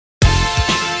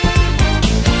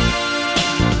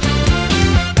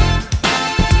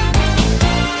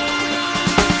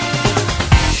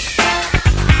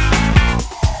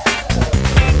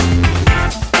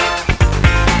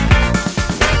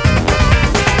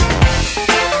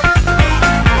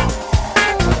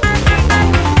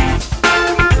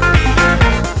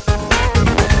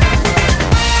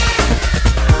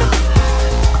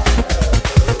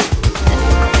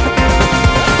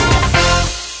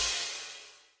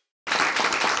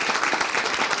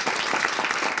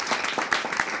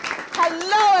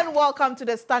welcome to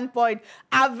The Standpoint,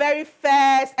 our very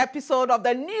first episode of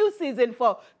the new season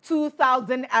for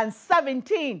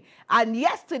 2017. And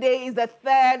yesterday is the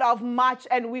 3rd of March,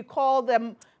 and we call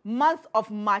the month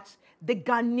of March the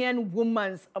Ghanaian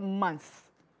Women's Month.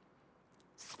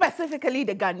 Specifically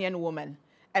the Ghanaian woman.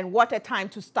 And what a time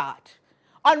to start.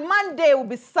 On Monday, we'll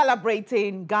be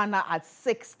celebrating Ghana at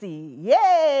 60.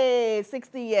 Yay!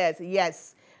 60 years,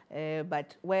 yes.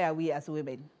 But where are we as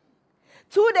women?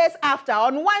 2 days after,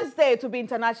 on Wednesday, to be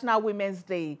International Women's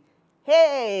Day.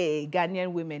 Hey,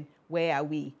 Ghanaian women, where are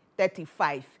we?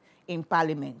 35 in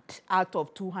Parliament out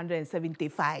of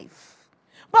 275.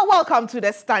 But welcome to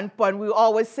The Standpoint. We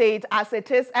always say it as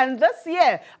it is. And this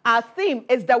year, our theme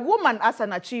is the woman as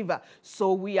an achiever.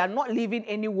 So we are not leaving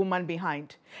any woman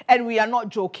behind. And we are not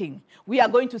joking. We are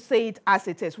going to say it as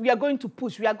it is. We are going to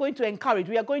push. We are going to encourage.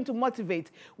 We are going to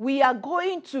motivate. We are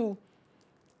going to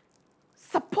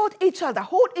support each other,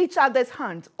 hold each other's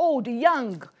hands, old,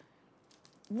 young,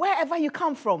 wherever you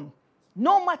come from.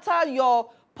 No matter your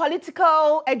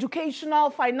political, educational,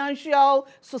 financial,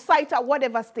 societal,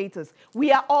 whatever status,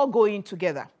 we are all going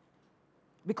together.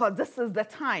 Because this is the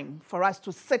time for us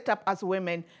to sit up as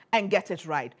women and get it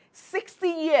right. 60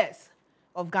 years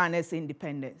of Ghana's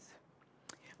independence.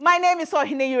 My name is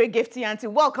Gifty, Auntie.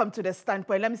 Welcome to The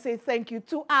Standpoint. Let me say thank you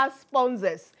to our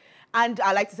sponsors. And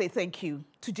I'd like to say thank you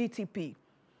to GTP.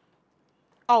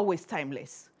 Always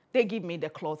timeless. They give me the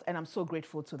cloth, and I'm so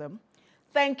grateful to them.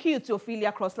 Thank you to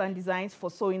Ophelia Crossland Designs for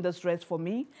sewing this dress for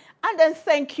me. And then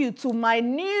thank you to my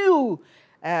new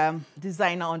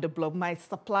designer on the blog, my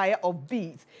supplier of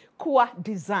beads, Kua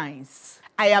Designs.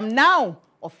 I am now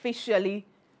officially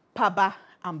Paba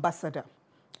ambassador.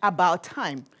 About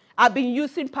time. I've been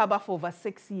using Paba for over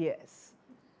 6 years.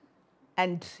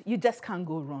 And you just can't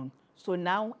go wrong. So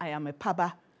now I am a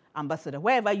Paba ambassador.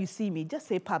 Wherever you see me, just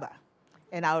say Paba,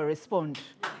 and I'll respond.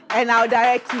 And I'll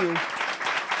direct you.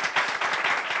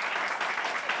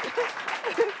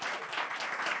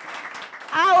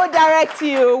 I will direct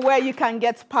you where you can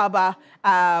get Paba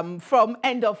from.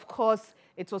 And of course,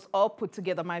 it was all put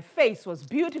together. My face was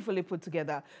beautifully put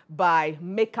together by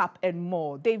Makeup and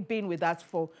More. They've been with us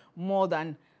for more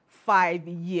than 5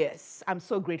 years. I'm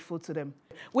so grateful to them.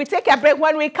 We take a break.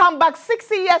 When we come back,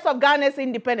 60 years of Ghana's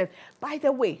independence. By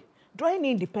the way, during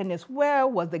independence, where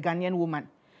was the Ghanaian woman?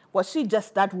 Was she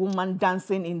just that woman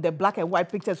dancing in the black and white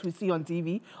pictures we see on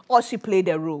TV? Or she played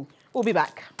a role? We'll be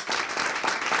back.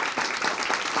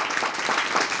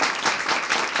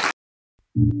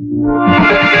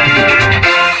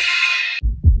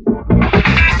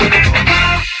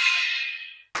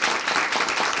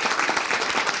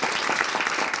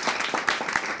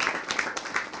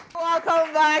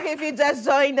 Welcome back. If you just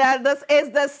joined us, this is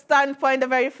The Standpoint, the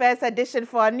very first edition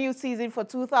for our new season for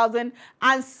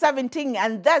 2017.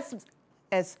 And this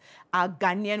is our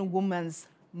Ghanaian Women's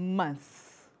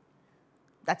Month.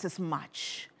 That is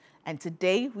March. And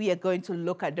today we are going to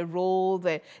look at the role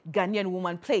the Ghanaian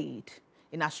woman played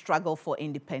in our struggle for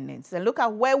independence. And look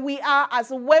at where we are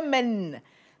as women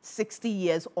 60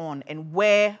 years on, and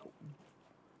where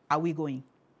are we going?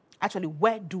 Actually,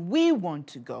 where do we want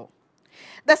to go?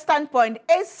 The Standpoint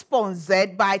is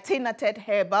sponsored by Tinatet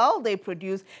Herbal. They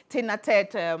produce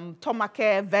Tinatet,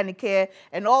 Tomacare, Venicare,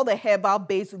 and all the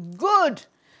herbal-based good,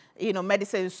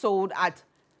 medicines sold at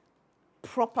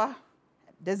proper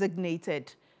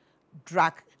designated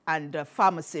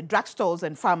drugstores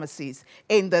and pharmacies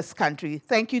in this country.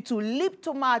 Thank you to Lip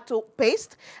Tomato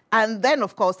Paste. And then,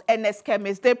 of course, NS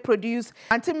Chemist. They produce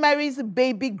Auntie Mary's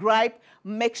Baby Gripe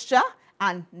Mixture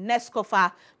and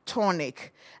Nescafe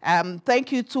Tonic.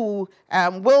 Thank you to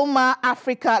Wilma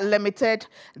Africa Limited.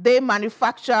 They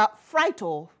manufacture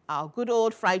Frytol, our good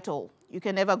old Frytol. You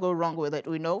can never go wrong with it,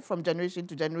 we know, from generation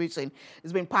to generation.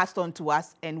 It's been passed on to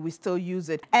us, and we still use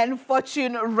it. And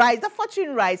Fortune Rice. The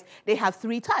Fortune Rice, they have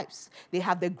 3 types. They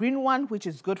have the green one, which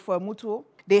is good for mutuo.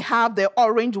 They have the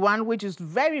orange one, which is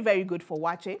very, very good for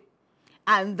wache.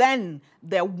 And then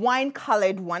the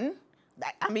wine-colored one.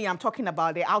 I mean, I'm talking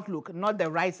about the outlook, not the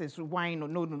rices, wine,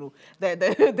 no.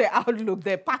 The outlook,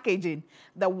 the packaging.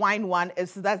 The wine one,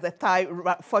 that's the Thai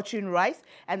Fortune Rice,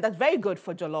 and that's very good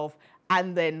for jollof.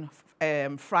 And then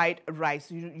fried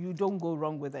rice. You don't go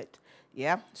wrong with it.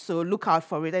 Yeah, so look out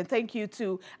for it. And thank you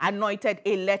to Anointed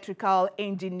Electrical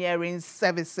Engineering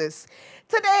Services.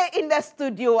 Today in the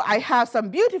studio, I have some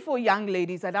beautiful young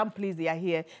ladies, and I'm pleased they are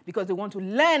here because they want to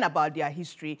learn about their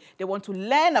history. They want to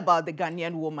learn about the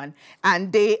Ghanaian woman.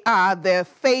 And they are the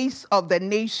face of the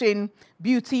nation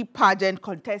beauty pageant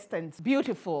contestants.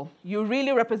 Beautiful. You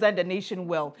really represent the nation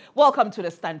well. Welcome to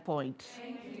The Standpoint.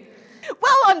 Thank you.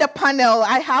 Well, on the panel,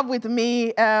 I have with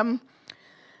me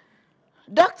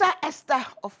Dr. Esther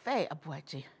Ofe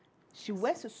Abuaji. She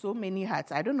wears so many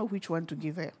hats. I don't know which one to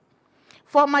give her.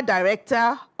 Former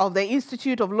director of the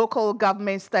Institute of Local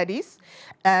Government Studies.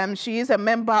 She is a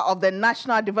member of the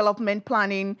National Development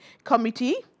Planning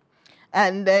Committee.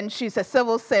 And then she's a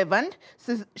civil servant.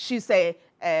 She's a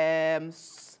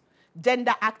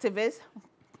gender activist,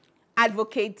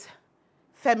 advocate,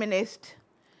 feminist,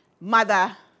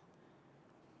 mother,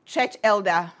 church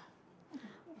elder,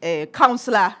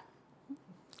 counselor,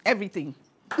 everything.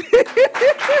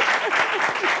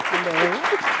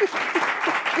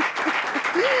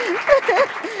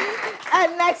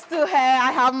 And next to her,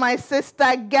 I have my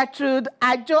sister Gertrude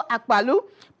Ajo Akpalu,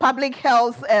 Public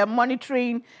Health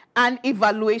Monitoring and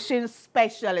Evaluation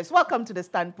Specialist. Welcome to the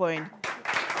Standpoint.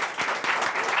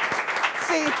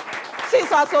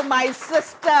 She's also my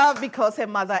sister because her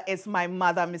mother is my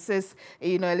mother, Mrs.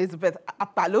 Elizabeth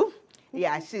Akpalu.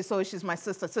 Yeah, she's my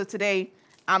sister. So today,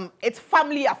 it's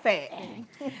family affair.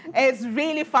 It's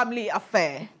really family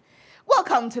affair.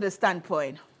 Welcome to the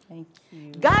Standpoint. Thank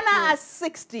you. Ghana at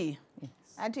 60. Yes.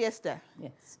 Auntie Esther,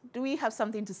 Yes. do we have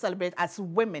something to celebrate as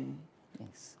women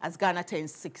Yes. as Ghana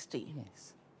turns 60?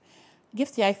 Yes.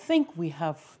 Gifty, I think we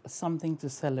have something to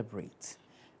celebrate.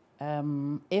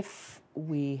 If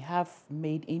we have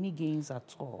made any gains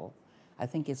at all, I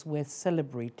think it's worth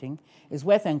celebrating. It's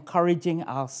worth encouraging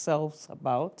ourselves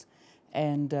about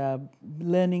and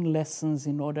learning lessons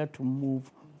in order to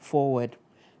move forward.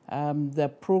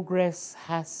 The progress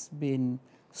has been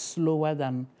slower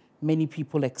than many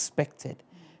people expected.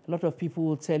 A lot of people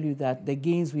will tell you that the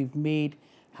gains we've made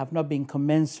have not been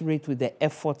commensurate with the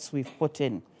efforts we've put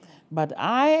in. But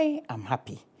I am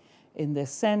happy in the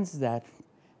sense that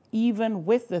even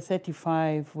with the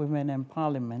 35 women in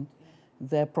parliament,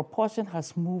 the proportion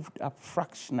has moved up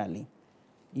fractionally.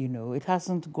 It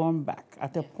hasn't gone back.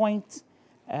 At a point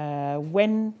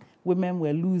when women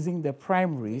were losing the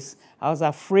primaries, I was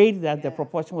afraid that the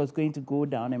proportion was going to go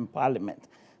down in parliament.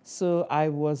 So I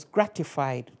was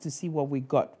gratified to see what we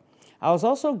got. I was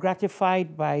also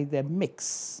gratified by the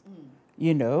mix.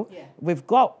 We've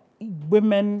got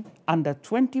women under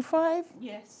 25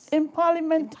 in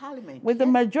parliament, with the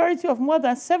majority of more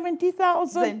than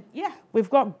 70,000. We've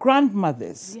got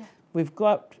grandmothers. We've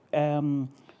got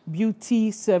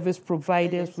beauty service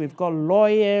providers. We've got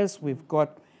lawyers. We've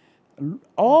got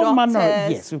all manner.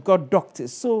 Yes, we've got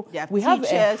doctors. So we have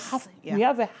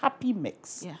a happy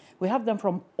mix. We have them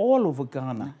from all over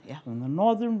Ghana, from the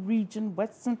northern region,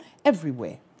 western,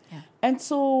 everywhere. And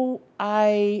so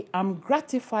I am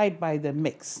gratified by the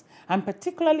mix. I'm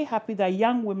particularly happy that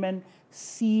young women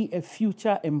see a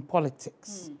future in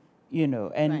politics,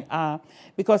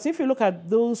 because if you look at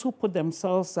those who put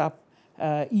themselves up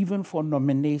even for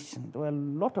nomination, there were a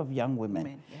lot of young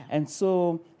women. And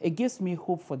so it gives me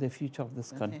hope for the future of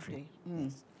this country.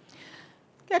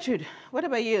 Gertrude, what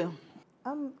about you?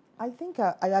 I think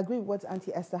I agree with what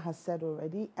Auntie Esther has said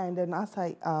already. And then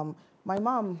my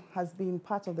mom has been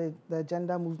part of the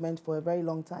gender movement for a very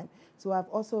long time. So I've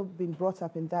also been brought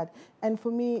up in that. And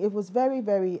for me, it was very,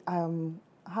 very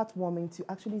heartwarming to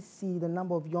actually see the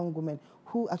number of young women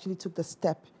who actually took the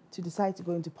step to decide to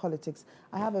go into politics.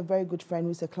 I have a very good friend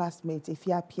who's a classmate,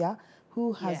 Ifia Pia,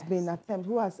 who has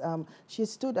she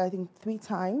stood, I think, 3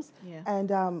 times.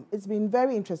 And it's been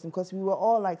very interesting because we were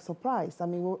all like surprised. I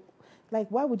mean, like,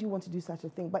 why would you want to do such a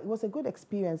thing? But it was a good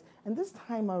experience. And this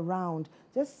time around,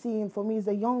 just seeing, for me, is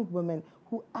a young woman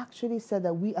who actually said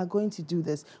that we are going to do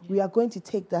this. We are going to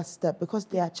take that step because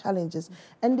there are challenges.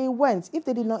 And they went. If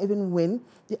they did not even win,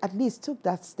 they at least took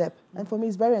that step. And for me,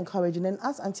 it's very encouraging. And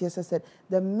as Auntie Esther said,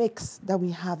 the mix that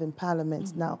we have in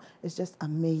Parliament now is just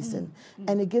amazing.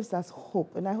 And it gives us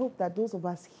hope. And I hope that those of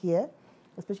us here,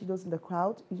 especially those in the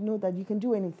crowd, you know that you can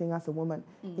do anything as a woman.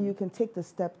 And you can take the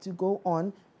step to go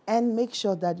on and make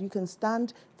sure that you can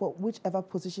stand for whichever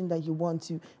position that you want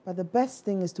to. But the best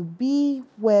thing is to be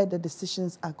where the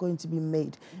decisions are going to be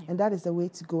made. And that is the way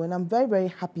to go. And I'm very, very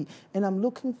happy. And I'm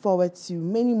looking forward to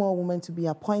many more women to be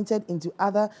appointed into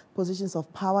other positions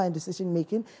of power and decision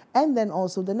making. And then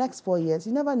also the next 4 years,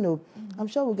 you never know. I'm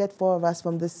sure we'll get 4 of us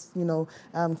from this,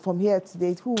 from here to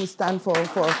date, who will stand for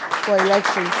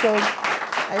election. So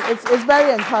it's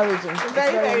very encouraging.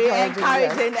 Very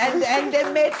encouraging. And they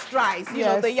made strides. You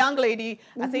know, the young lady,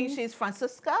 I think she's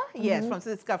Francisca. Yes,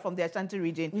 Francisca from the Ashanti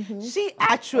region. She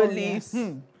actually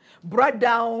brought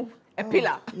down a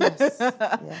pillar.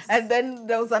 And then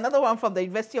there was another one from the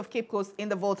University of Cape Coast in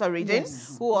the Volta region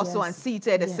who also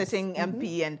unseated a sitting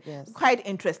MP, and quite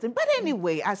interesting. But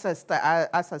anyway, as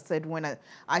I said when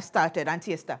I started,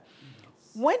 Auntie Esther,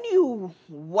 when you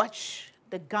watch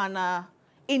the Ghana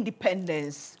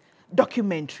independence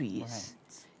documentaries,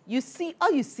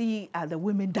 all you see are the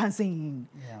women dancing,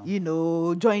 Yeah. you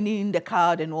know, joining the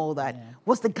crowd and all that. Yeah.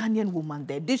 Was the Ghanaian woman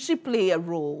there? Did she play a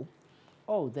role?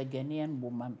 Oh, the Ghanaian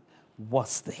woman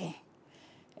was there.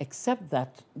 Except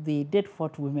that they did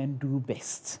what women do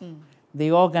best. They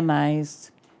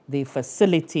organized, they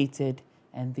facilitated,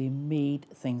 and they made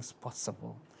things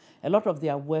possible. A lot of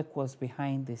their work was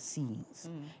behind the scenes.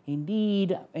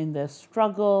 Indeed, in the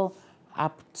struggle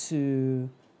up to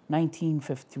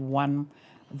 1951,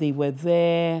 they were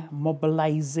there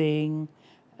mobilizing,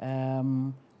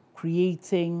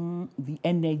 creating the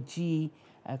energy,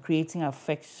 creating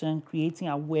affection, creating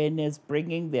awareness,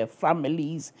 bringing their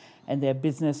families and their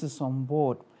businesses on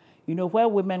board. You know, where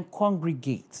women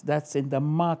congregate, that's in the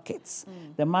markets.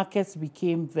 The markets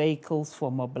became vehicles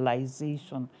for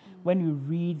mobilization. When you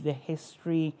read the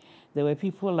history, there were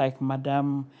people like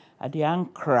Madame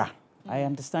Adiankra. I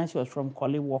understand she was from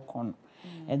Koliwokon.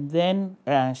 And then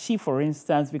she, for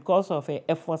instance, because of her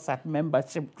efforts at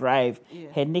membership drive,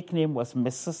 her nickname was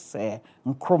Mrs.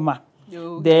 Nkrumah.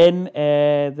 Then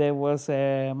there was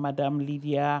Madame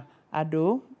Lydia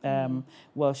Ado.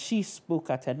 Well, she spoke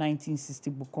at a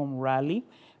 1960 Bukom rally.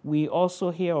 We also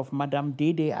hear of Madame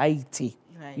Dede Aiti,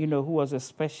 you know, who was a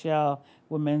special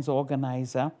women's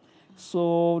organizer.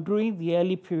 So during the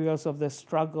early periods of the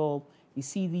struggle, you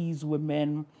see these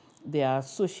women, there are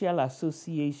social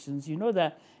associations. You know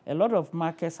that a lot of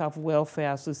markets have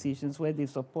welfare associations where they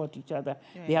support each other.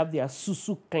 They have their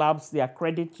susu clubs, their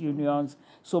credit unions.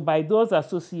 So by those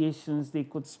associations, they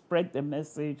could spread the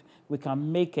message. We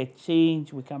can make a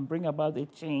change. We can bring about a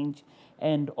change.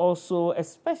 And also,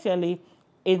 especially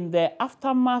in the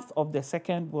aftermath of the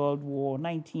Second World War,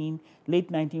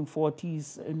 late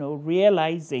 1940s, you know,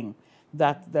 realizing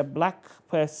that the black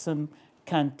person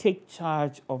can take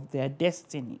charge of their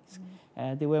destinies.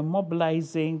 They were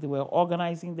mobilizing, they were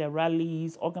organizing their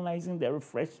rallies, organizing the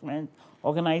refreshment,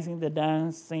 organizing the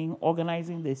dancing,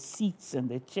 organizing the seats and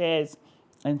the chairs,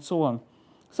 and so on.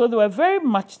 So they were very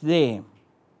much there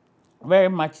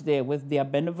with their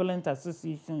benevolent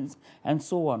associations and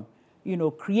so on, you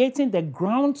know, creating the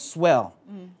groundswell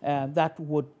that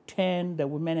would turn the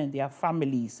women and their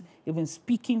families, even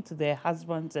speaking to their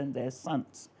husbands and their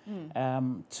sons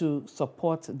to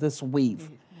support this wave.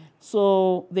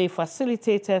 So they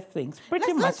facilitated things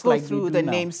pretty much let's go like through we do the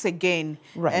now. names again.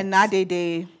 Right. And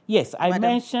Nadede. Yes, I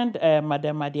mentioned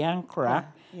Madame Adiankra.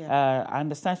 Yeah. I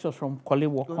understand she was from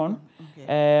Koliwokon.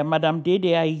 Madame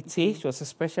Dede Aite, she was a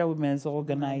special women's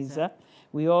organizer.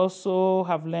 We also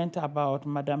have learned about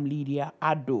Madame Lydia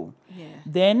Ado.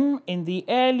 Then in the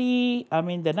the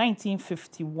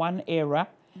 1951 era,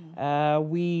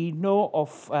 we know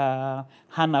of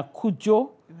Hannah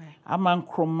Kujo, Aman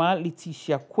Nkrumah,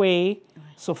 Letitia Kwe,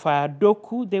 Sophia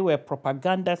Doku. They were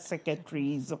propaganda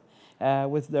secretaries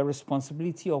with the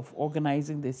responsibility of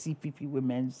organizing the CPP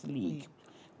Women's League.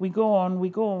 We go on,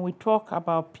 we talk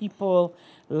about people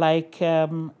like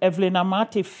Evelyn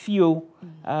Amate Fio,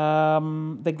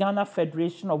 the Ghana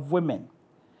Federation of Women.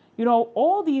 You know,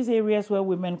 all these areas where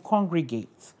women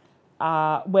congregate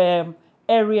were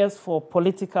areas for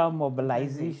political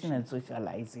mobilization and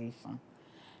socialization.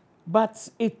 But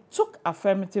it took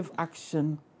affirmative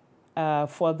action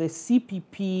for the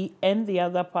CPP and the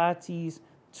other parties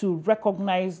to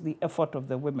recognize the effort of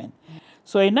the women.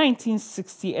 So in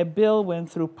 1960, a bill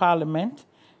went through Parliament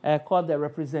called the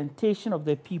Representation of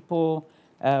the People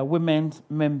Women's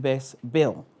Members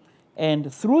Bill.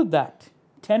 And through that,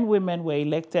 10 women were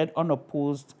elected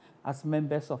unopposed as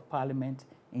members of Parliament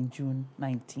in June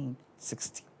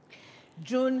 1960.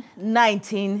 June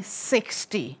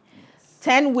 1960.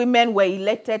 10 women were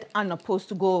elected unopposed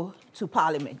to go to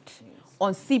Parliament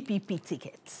on CPP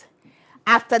tickets.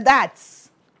 After that,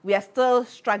 we are still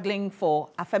struggling for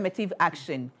affirmative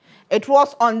action. It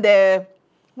was on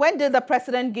when did the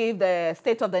president give the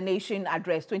State of the Nation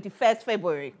address? 21st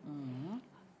February.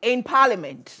 In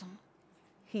Parliament,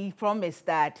 he promised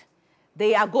that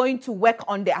they are going to work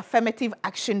on the affirmative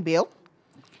action bill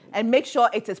and make sure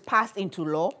it is passed into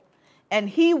law, and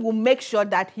he will make sure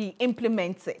that he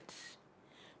implements it.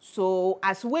 So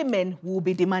as women, we'll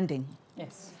be demanding.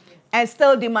 Yes. And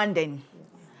still demanding.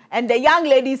 And the young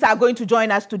ladies are going to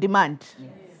join us to demand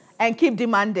and keep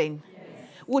demanding.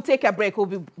 We'll take a break. We'll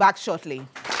be back shortly.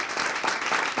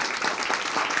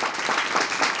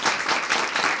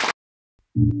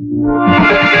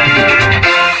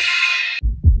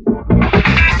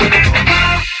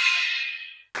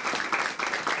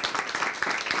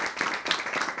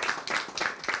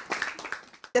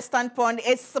 The Standpoint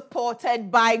is supported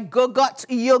by Gogot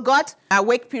Yogurt,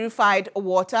 Awake Purified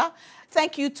Water.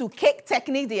 Thank you to Cake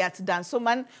Technique, the Art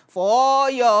Dansoman, for all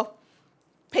your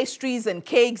pastries and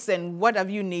cakes and whatever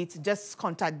you need, just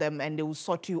contact them and they will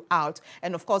sort you out.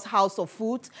 And of course, House of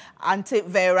Food, Auntie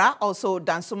Vera, also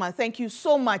Dansuma, thank you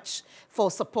so much for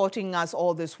supporting us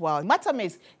all this while.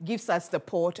 Matamaze gives us the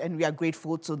support and we are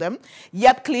grateful to them.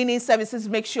 Yep, cleaning services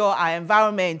make sure our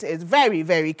environment is very,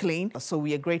 very clean. So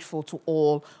we are grateful to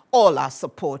all our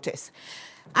supporters.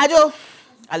 Ajo,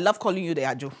 I love calling you the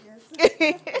Ajo.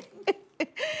 Yes.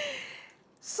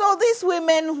 So these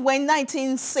women, when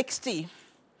 1960,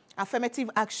 affirmative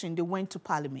action, they went to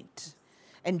Parliament.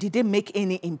 And did they make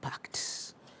any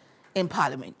impact in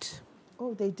Parliament?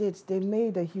 Oh, they did. They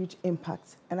made a huge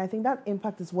impact. And I think that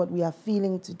impact is what we are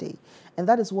feeling today. And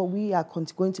that is what we are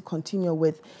going to continue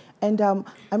with. And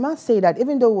I must say that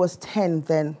even though it was 10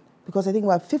 then, because I think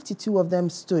about 52 of them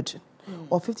stood,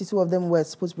 or 52 of them were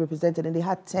supposed to be represented, and they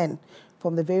had 10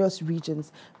 from the various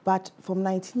regions. But from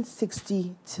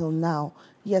 1960 till now,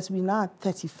 yes, we're now at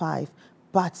 35,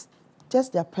 but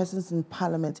just their presence in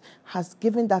Parliament has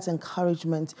given that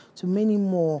encouragement to many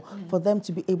more for them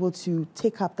to be able to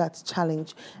take up that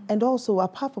challenge. And also,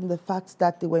 apart from the fact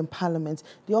that they were in Parliament,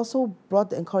 they also brought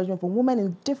the encouragement for women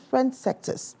in different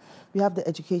sectors. We have the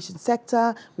education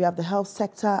sector, we have the health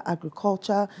sector,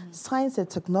 agriculture, science and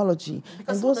technology.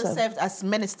 Because those served as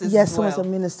ministers yes, as well. Yes, some as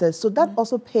ministers. So that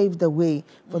also paved the way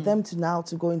for them to now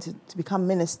to go into to become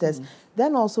ministers.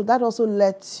 Then also, that also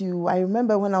led to, I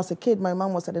remember when I was a kid, my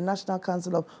mom was at the National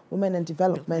Council of Women and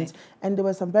Development, and there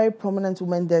were some very prominent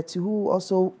women there too, who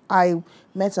also I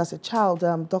met as a child,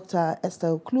 Dr.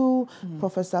 Esther Oklu,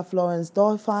 Professor Florence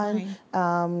Dolphin,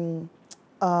 a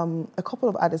couple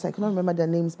of others, I cannot remember their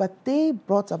names, but they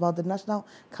brought about the National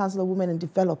Council of Women in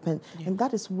Development, and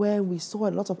that is where we saw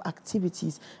a lot of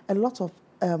activities, a lot of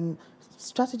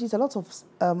strategies, a lot of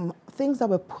things that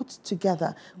were put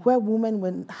together where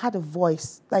women had a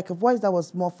voice, like a voice that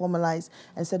was more formalized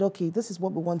and said, okay, this is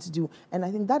what we want to do. And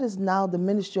I think that is now the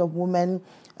Ministry of Women,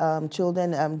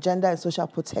 Children, Gender and Social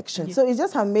Protection. So it's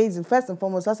just amazing, first and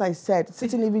foremost, as I said,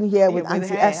 sitting even here with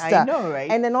Auntie Esther. I know, right?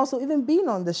 And then also even being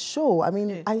on the show. I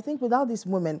mean, I think without these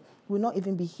women, we would not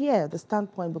even be here, the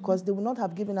standpoint, because they would not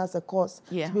have given us a course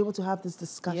to be able to have this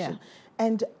discussion.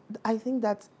 And I think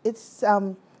that it's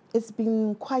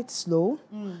been quite slow,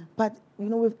 but you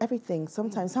know, with everything,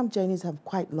 sometimes some journeys have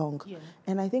quite long.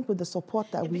 And I think with the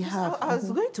support that we have. I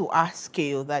was going to ask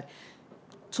you that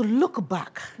to look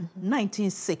back,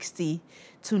 1960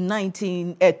 to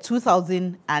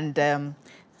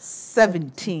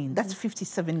 2017, that's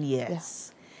 57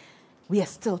 years. We are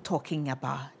still talking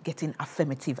about getting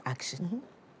affirmative action.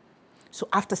 So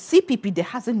after CPP, there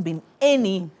hasn't been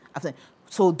any.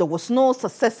 So there was no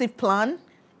successive plan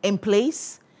in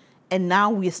place. And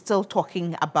now we're still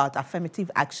talking about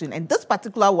affirmative action. And this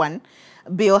particular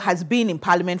bill has been in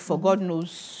Parliament for God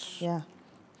knows.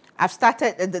 I've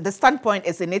started, the standpoint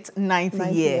is in its ninth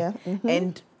year.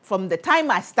 And from the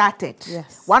time I started,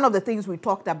 one of the things we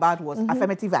talked about was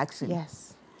affirmative action.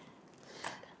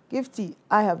 Gifty,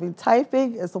 I have been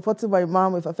typing and supporting my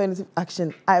mom with affirmative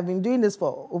action. I have been doing this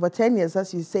for over 10 years,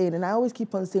 as you're saying, and I always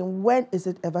keep on saying, when is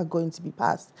it ever going to be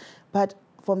passed? But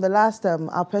from the last,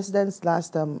 our president's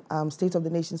last State of the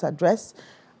Nation's address,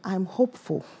 I'm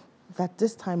hopeful that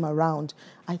this time around,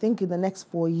 I think in the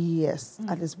next 4 years,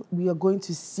 at least, we are going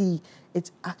to see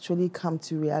it actually come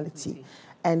to reality.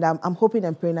 And I'm hoping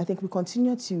and praying. I think we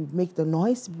continue to make the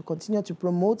noise, we continue to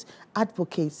promote,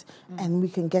 advocate, and we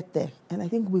can get there. And I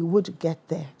think we would get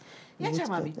there.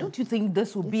 Don't you think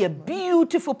this would be a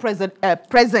beautiful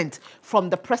present from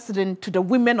the president to the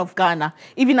women of Ghana,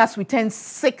 even as we turn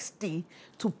 60,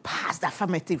 to pass the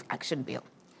affirmative action bill?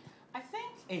 I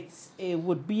think it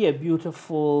would be a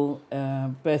beautiful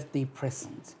birthday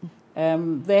present.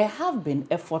 There have been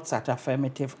efforts at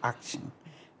affirmative action,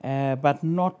 but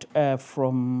not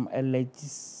from a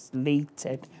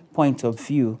legislated point of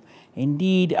view.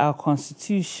 Indeed, our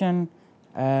Constitution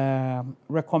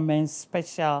recommends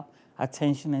special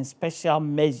attention and special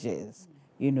measures,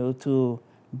 you know, to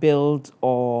build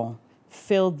or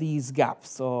fill these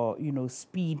gaps or, you know,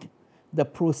 speed the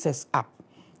process up.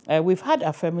 We've had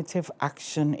affirmative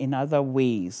action in other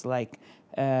ways, like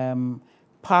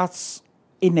parts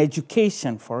in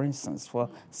education, for instance, for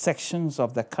sections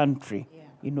of the country,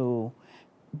 you know.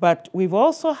 But we've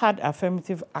also had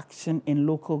affirmative action in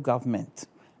local government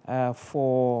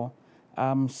for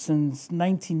since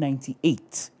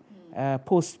 1998.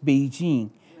 Post-Beijing,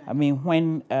 I mean,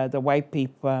 when the white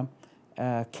paper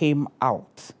came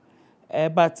out.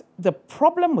 But the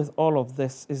problem with all of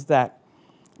this is that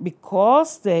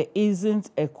because there isn't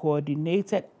a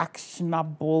coordinated,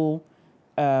 actionable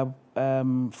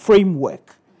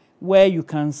framework where you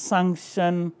can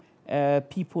sanction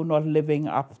people not living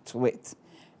up to it,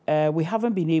 we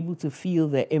haven't been able to feel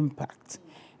the impact.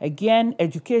 Again,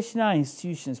 educational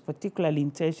institutions, particularly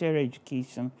in tertiary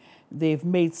education, they've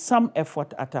made some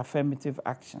effort at affirmative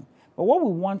action. But what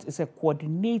we want is a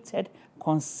coordinated,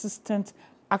 consistent,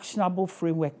 actionable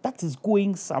framework that is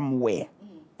going somewhere.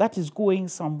 That is going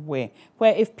somewhere.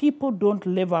 Where if people don't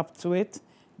live up to it,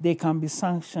 they can be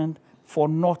sanctioned for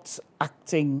not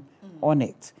acting on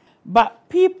it. But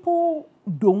people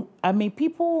don't,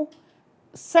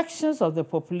 sections of the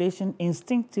population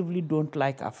instinctively don't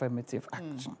like affirmative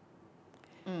action.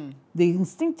 They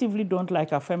instinctively don't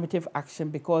like affirmative action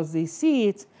because they see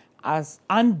it as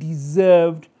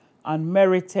undeserved,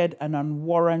 unmerited, and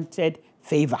unwarranted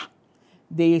favor.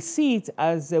 They see it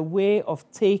as a way of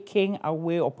taking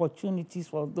away opportunities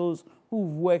for those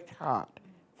who've worked hard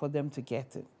for them to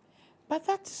get it. But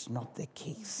that is not the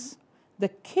case. The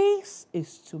case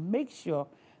is to make sure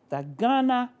that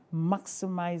Ghana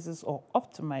maximizes or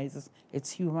optimizes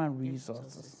its human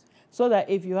resources. So that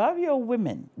if you have your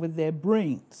women with their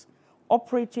brains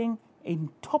operating in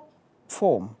top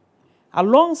form,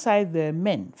 alongside the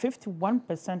men,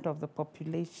 51% of the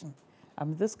population,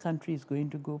 this country is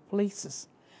going to go places.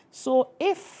 So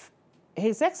if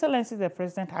His Excellency the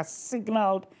President has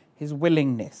signaled his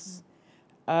willingness,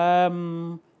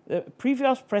 the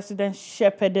previous president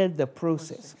shepherded the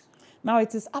process. Now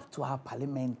it is up to our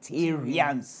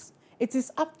parliamentarians. It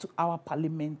is up to our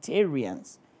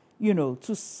parliamentarians,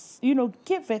 to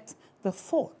give it the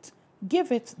thought,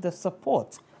 give it the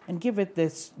support, and give it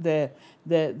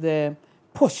the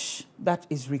push that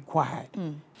is required.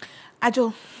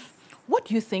 Ajo, what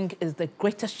do you think is the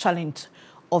greatest challenge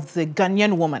of the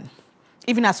Ghanaian woman,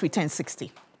 even as we turn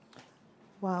 60?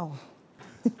 Wow.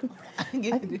 I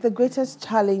think the greatest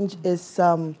challenge is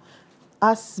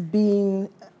us being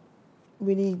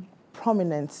really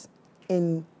prominent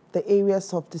in the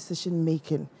areas of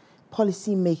decision-making,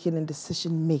 policy-making and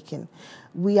decision-making.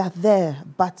 We are there,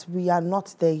 but we are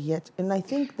not there yet. And I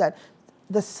think that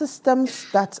the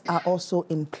systems that are also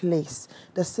in place,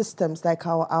 the systems like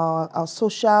our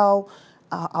social,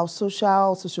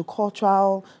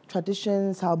 social-cultural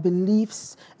traditions, our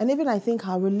beliefs, and even I think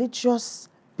our religious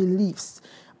beliefs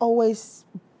always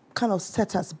kind of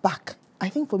set us back. I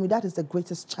think for me that is the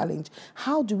greatest challenge.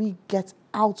 How do we get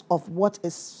out of what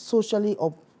is socially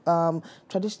or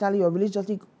traditionally or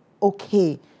religiously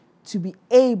okay to be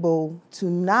able to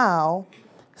now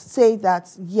say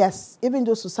that, yes, even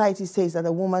though society says that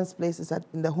a woman's place is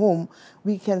in the home,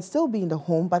 we can still be in the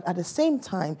home, but at the same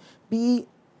time be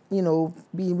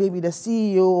maybe the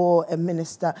CEO or a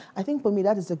minister. I think for me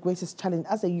that is the greatest challenge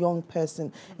as a young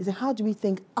person, is how do we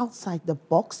think outside the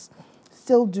box,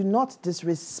 still do not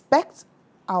disrespect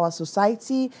our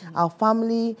society, our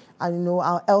family, and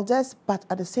our elders, but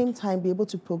at the same time be able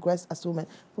to progress as women.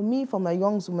 For me, from a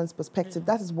young woman's perspective,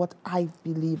 that is what I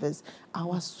believe is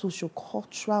our social,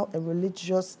 cultural, and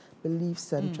religious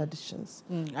beliefs and traditions.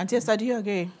 Auntie Esther, do you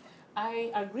agree?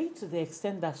 I agree to the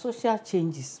extent that social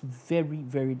change is very,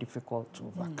 very difficult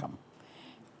to overcome.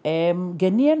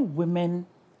 Ghanaian women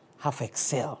have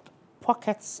excelled.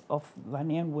 Pockets of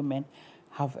Ghanaian women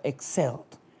have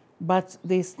excelled. But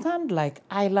they stand like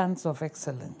islands of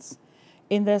excellence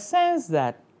in the sense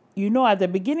that, at the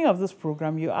beginning of this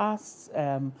program, you asked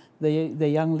the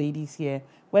young ladies here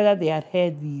whether they had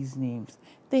heard these names.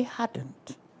 They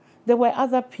hadn't. There were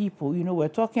other people, we're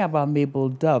talking about Mabel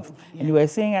Dove, and you were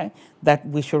saying that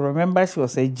we should remember she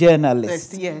was a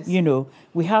journalist. Yes.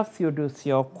 We have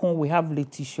Theodosia Okun, we have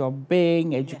Letitia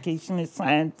Bing, educational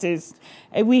scientists,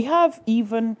 and we have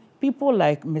even people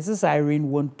like Mrs.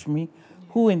 Irene Wontumi,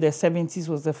 who in the 70s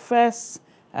was the first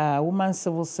woman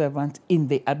civil servant in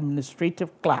the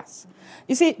administrative class.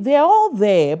 You see, they're all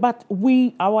there, but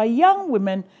our young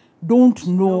women don't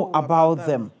know about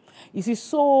them. You see,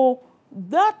 so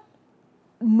that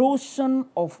notion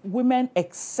of women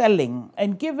excelling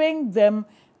and giving them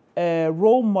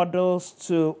role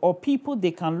models or people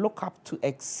they can look up to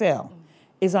excel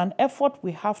is an effort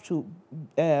we have to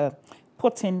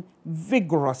put in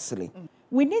vigorously.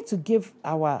 We need to give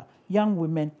our young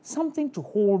women something to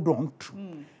hold on to.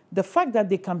 The fact that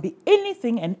they can be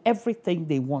anything and everything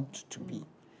they want to be.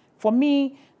 For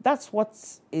me, that's what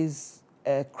is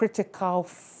critical,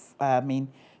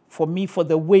 for me, for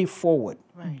the way forward.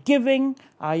 Right. Giving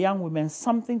our young women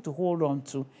something to hold on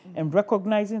to and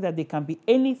recognizing that they can be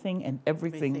anything and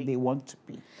everything they want to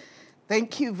be.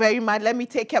 Thank you very much. Let me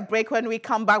take a break. When we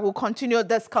come back, we'll continue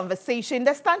this conversation.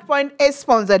 The Standpoint is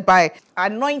sponsored by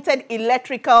Anointed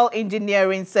Electrical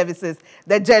Engineering Services,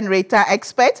 the generator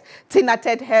expert,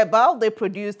 Tinated Herbal. They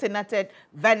produce Tinated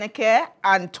Vanicare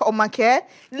and Tomacare,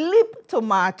 Lip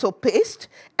Tomato Paste,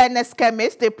 NS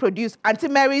Chemist. They produce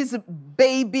Anti-Mary's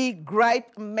Baby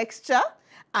Gripe Mixture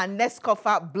and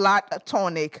Nescafe Blood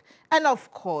Tonic. And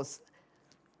of course,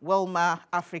 Wilma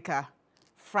Africa,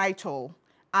 Fritol,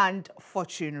 and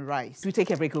Fortune Rice. We take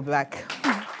a break, we'll be back.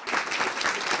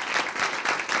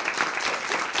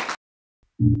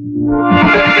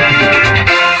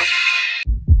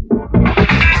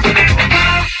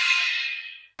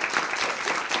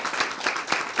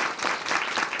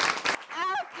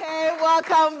 Okay,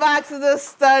 welcome back to the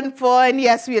Standpoint.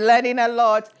 Yes, we're learning a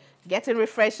lot, getting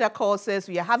refresher courses.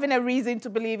 We are having a reason to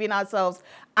believe in ourselves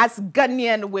as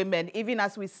Ghanaian women, even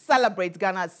as we celebrate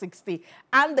Ghana's 60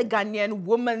 and the Ghanaian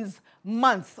Women's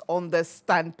Month on the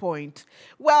Standpoint.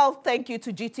 Well, thank you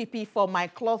to GTP for my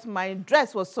cloth. My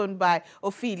dress was sewn by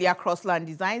Ophelia Crossland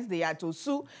Designs. They are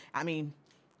Tosu.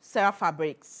 Sarah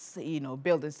Fabrics,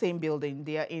 same building.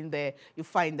 They are in there. You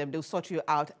find them. They'll sort you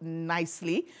out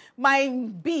nicely. My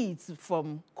beads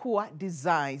from Kua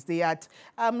Designs. They are at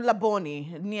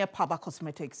Laboni, near Paba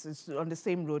Cosmetics. It's on the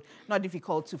same road. Not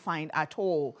difficult to find at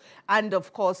all. And,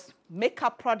 of course,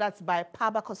 makeup products by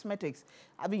Paba Cosmetics.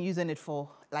 I've been using it for,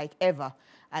 like, ever.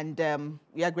 And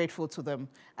we are grateful to them.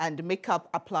 And makeup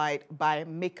applied by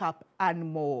Makeup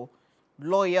and More.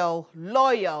 Loyal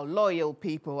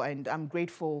people, and I'm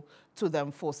grateful to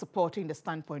them for supporting the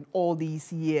Standpoint all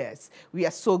these years. We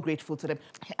are so grateful to them.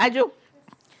 Ajo,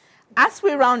 as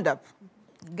we round up,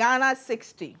 Ghana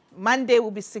 60, Monday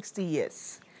will be 60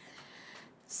 years.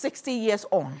 60 years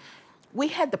on, we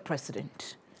had the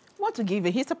president. We want to give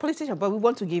him, he's a politician, but we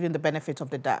want to give him the benefit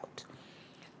of the doubt.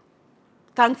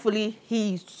 Thankfully,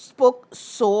 he spoke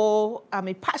so,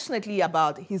 passionately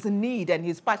about his need and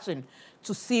his passion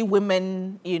to see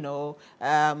women,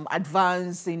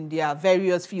 advance in their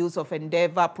various fields of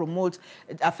endeavor, promote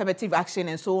affirmative action,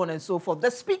 and so on and so forth. The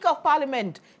Speaker of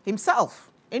Parliament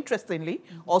himself, interestingly,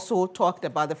 also talked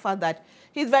about the fact that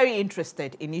he's very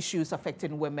interested in issues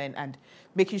affecting women and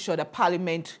making sure that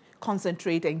Parliament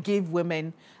concentrate and give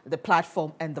women the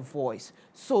platform and the voice.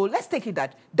 So let's take it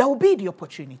that there will be the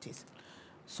opportunities.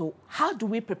 So how do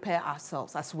we prepare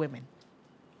ourselves as women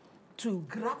to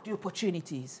grab the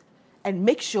opportunities and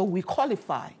make sure we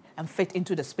qualify and fit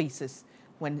into the spaces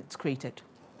when it's created?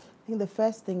 I think the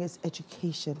first thing is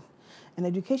education. And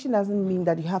education doesn't mean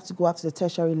that you have to go up to the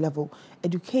tertiary level.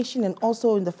 Education, and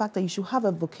also in the fact that you should have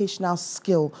a vocational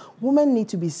skill. Women need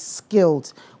to be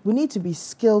skilled. We need to be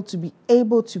skilled to be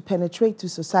able to penetrate to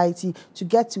society, to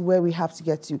get to where we have to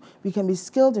get to. We can be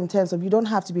skilled in terms of, you don't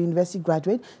have to be a university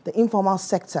graduate, the informal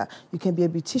sector. You can be a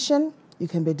beautician, you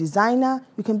can be a designer,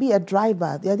 you can be a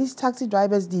driver. There are these taxi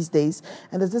drivers these days,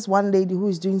 and there's this one lady who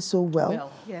is doing so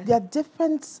well. Yeah. There are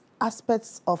different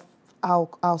aspects of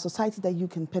our society that you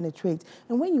can penetrate.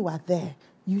 And when you are there,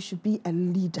 you should be a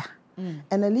leader.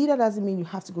 And a leader doesn't mean you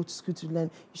have to go to school to learn.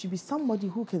 You should be somebody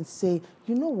who can say,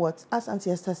 you know what, as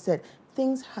Auntie Esther said,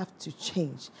 things have to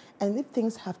change. And if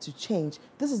things have to change,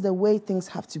 this is the way things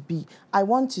have to be. I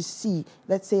want to see,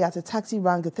 let's say at a taxi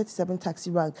rank, a 37 taxi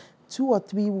rank, 2 or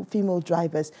 3 female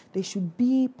drivers, they should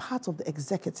be part of the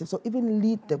executive, so even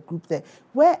lead the group there.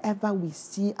 Wherever we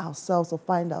see ourselves or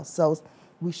find ourselves,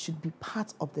 we should be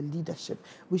part of the leadership.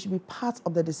 We should be part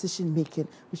of the decision making.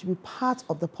 We should be part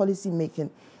of the policy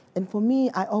making. And for me,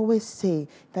 I always say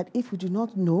that if you do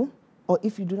not know, or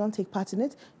if you do not take part in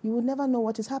it, you will never know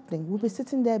what is happening. We'll be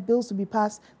sitting there, bills will be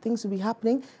passed, things will be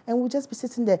happening, and we'll just be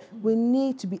sitting there. We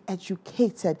need to be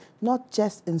educated, not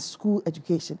just in school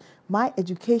education. My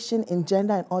education in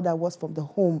gender and all that was from the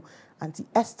home. Auntie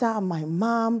Esther, my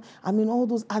mom, all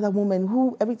those other women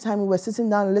who every time we were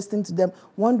sitting down and listening to them,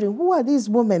 wondering, who are these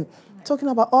women talking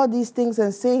about all these things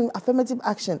and saying affirmative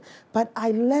action? But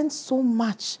I learned so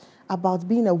much about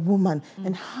being a woman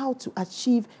and how to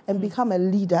achieve and become a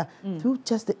leader through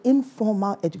just the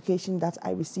informal education that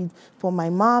I received from my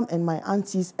mom and my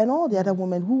aunties and all the other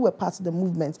women who were part of the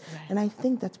movement. Right. And I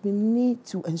think that we need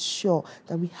to ensure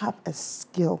that we have a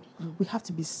skill. We have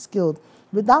to be skilled.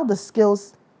 Without the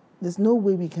skills, there's no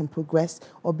way we can progress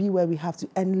or be where we have to.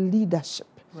 And leadership.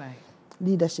 Right.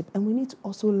 Leadership. And we need to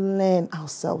also learn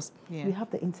ourselves. Yeah. We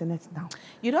have the internet now.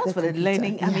 You know, for the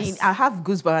learning, yes. I have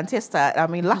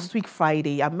goosebumps. Last week,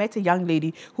 Friday, I met a young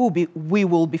lady who we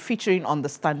will be featuring on the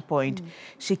Standpoint.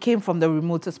 She came from the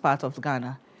remotest part of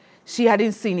Ghana. She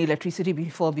hadn't seen electricity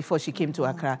before she came to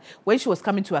Accra. When she was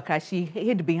coming to Accra, she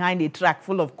hid behind a truck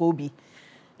full of Kobe.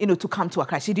 to come to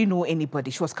Accra. She didn't know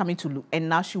anybody. She was coming to look. And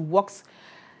now she walks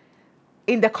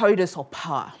in the corridors of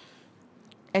power.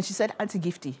 And she said, Auntie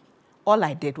Gifty, all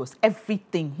I did was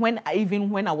everything. Even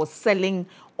when I was selling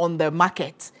on the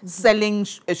market, selling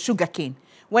sugarcane,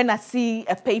 when I see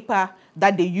a paper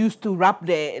that they used to wrap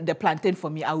the plantain for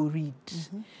me, I will read.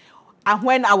 And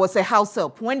when I was a house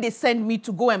help, when they send me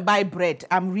to go and buy bread,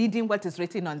 I'm reading what is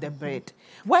written on the bread.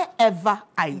 Wherever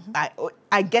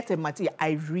I get a material,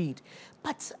 I read.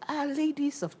 But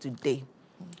ladies of today,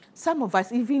 some of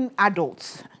us, even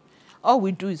adults, all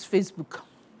we do is Facebook,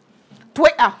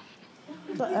 Twitter,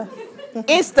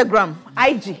 Instagram,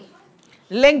 IG,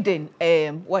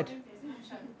 LinkedIn, what?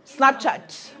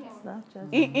 Snapchat.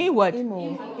 What?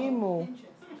 Emo.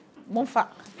 Monfa.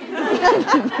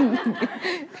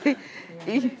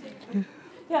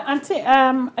 Yeah, Auntie,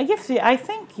 I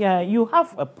think you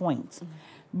have a point.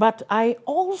 But I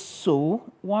also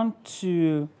want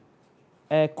to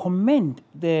commend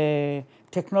the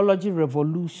technology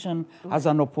revolution as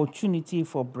an opportunity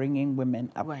for bringing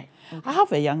women up. Right. Okay. I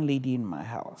have a young lady in my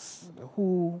house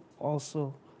who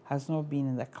also has not been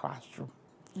in the classroom.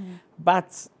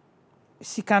 But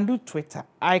she can do Twitter.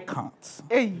 I can't.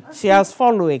 Hey. She has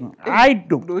following. I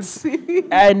don't.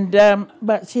 And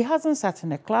but she hasn't sat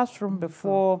in a classroom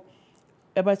before.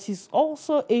 But she's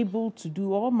also able to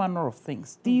do all manner of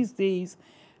things. These days,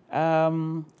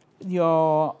 our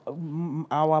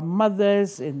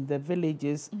mothers in the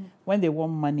villages, when they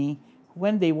want money,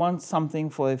 when they want something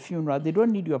for a funeral, they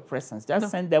don't need your presence.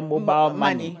 Just send them mobile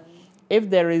money. If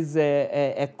there is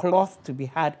a cloth to be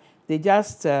had, they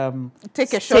just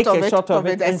take a shot of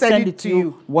it and send it to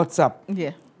you. WhatsApp.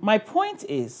 Yeah. My point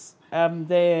is,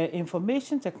 the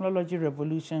information technology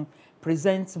revolution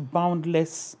presents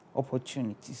boundless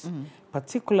opportunities,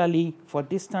 particularly for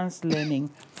distance learning,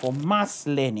 for mass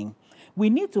learning. We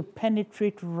need to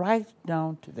penetrate right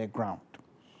down to the ground.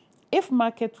 If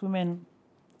market women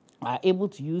are able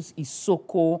to use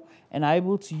Isoko and are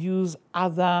able to use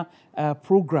other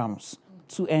programs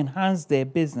to enhance their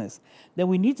business, then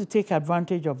we need to take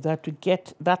advantage of that to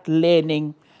get that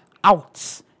learning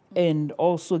out and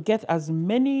also get as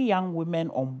many young women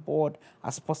on board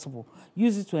as possible.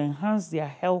 Use it to enhance their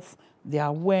health, their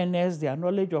awareness, their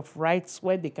knowledge of rights,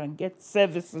 where they can get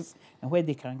services and where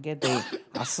they can get the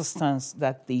assistance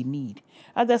that they need.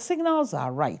 And the signals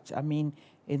are right. I mean,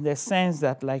 in the sense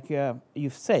that, like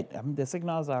you've said, the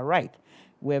signals are right.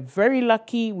 We're very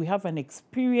lucky. We have an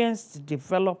experienced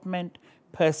development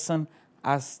person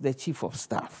as the chief of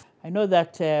staff. I know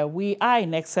that we are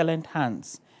in excellent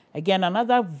hands. Again,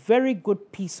 another very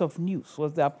good piece of news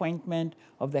was the appointment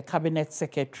of the cabinet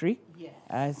secretary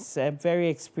as a very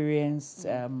experienced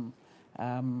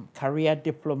career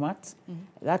diplomat.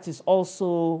 That is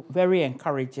also very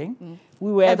encouraging.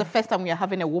 We were That's the first time we are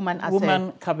having a woman as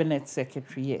cabinet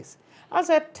secretary, yes. I was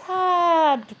a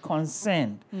tad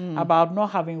concerned about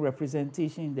not having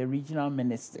representation in the regional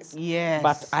ministers. Yes.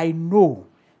 But I know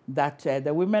that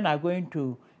the women are going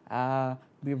to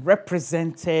be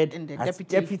represented in the as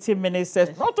deputy ministers.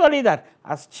 Yes. Not only that,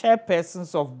 as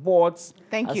chairpersons of boards,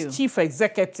 as chief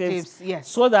executives, yes.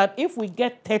 So that if we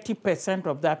get 30%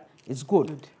 of that, it's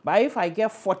good. But if I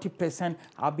get 40%,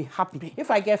 I'll be happy.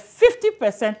 If I get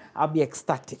 50%, I'll be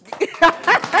ecstatic.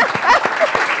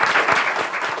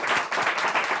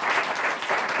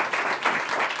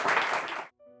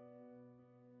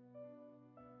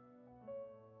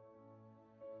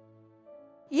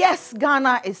 Yes,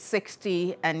 Ghana is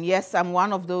 60, and yes, I'm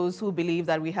one of those who believe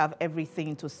that we have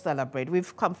everything to celebrate.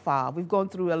 We've come far. We've gone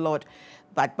through a lot,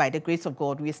 but by the grace of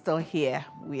God, we're still here.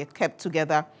 We are kept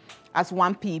together as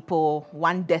one people,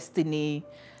 one destiny.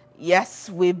 Yes,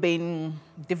 we've been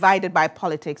divided by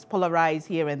politics, polarized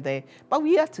here and there, but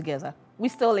we are together. We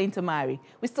still intermarry.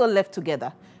 We still live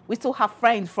together. We still have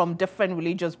friends from different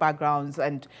religious backgrounds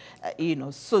and,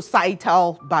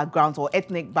 societal backgrounds or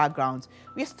ethnic backgrounds.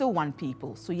 We're still one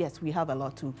people. So, yes, we have a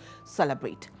lot to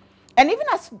celebrate. And even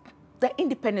as the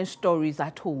independent stories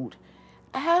are told,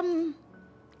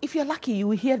 if you're lucky, you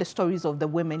will hear the stories of the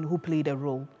women who played a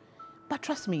role. But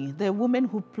trust me, there are women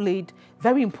who played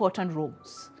very important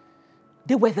roles.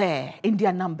 They were there in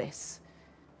their numbers.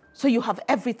 So you have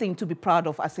everything to be proud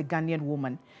of as a Ghanaian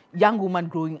woman, young woman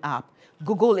growing up.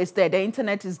 Google is there, the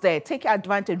internet is there. Take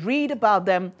advantage, read about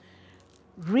them,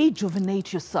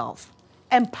 rejuvenate yourself,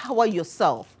 empower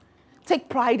yourself. Take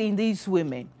pride in these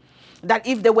women, that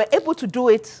if they were able to do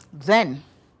it then,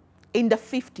 in the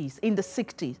 50s, in the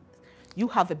 60s, you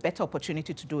have a better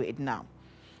opportunity to do it now.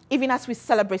 Even as we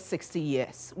celebrate 60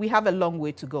 years, we have a long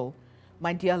way to go.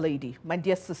 My dear lady, my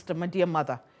dear sister, my dear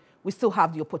mother, we still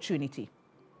have the opportunity.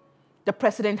 the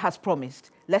president has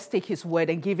promised. Let's take his word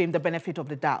and give him the benefit of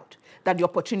the doubt that the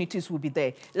opportunities will be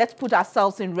there. Let's put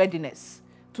ourselves in readiness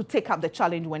to take up the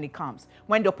challenge when it comes,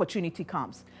 when the opportunity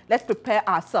comes. Let's prepare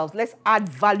ourselves. Let's add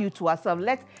value to ourselves.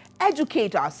 Let's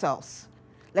educate ourselves.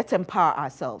 Let's empower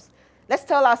ourselves. Let's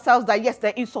tell ourselves that, yes,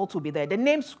 the insult will be there. The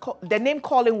name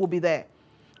calling will be there.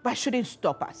 But it shouldn't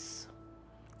stop us.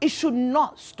 It should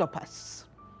not stop us.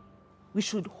 We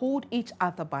should hold each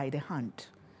other by the hand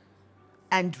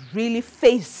and really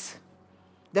face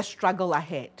the struggle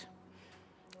ahead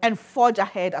and forge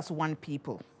ahead as one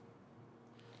people.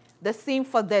 The theme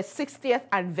for the 60th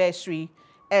anniversary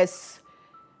is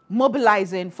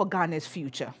mobilizing for Ghana's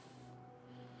future.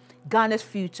 Ghana's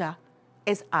future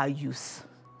is our youth.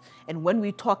 And when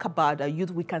we talk about our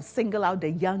youth, we can single out the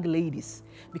young ladies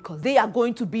because they are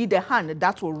going to be the hand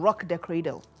that will rock the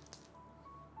cradle.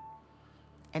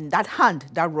 And that hand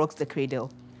that rocks the cradle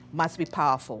must be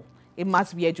powerful. It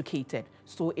must be educated,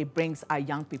 so it brings our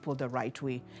young people the right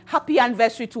way. Happy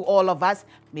anniversary to all of us.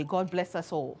 May God bless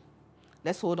us all.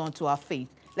 Let's hold on to our faith.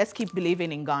 Let's keep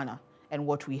believing in Ghana and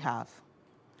what we have.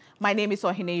 My name is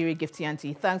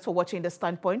Gifty. Thanks for watching The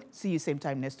Standpoint. See you same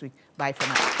time next week. Bye for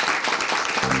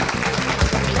now.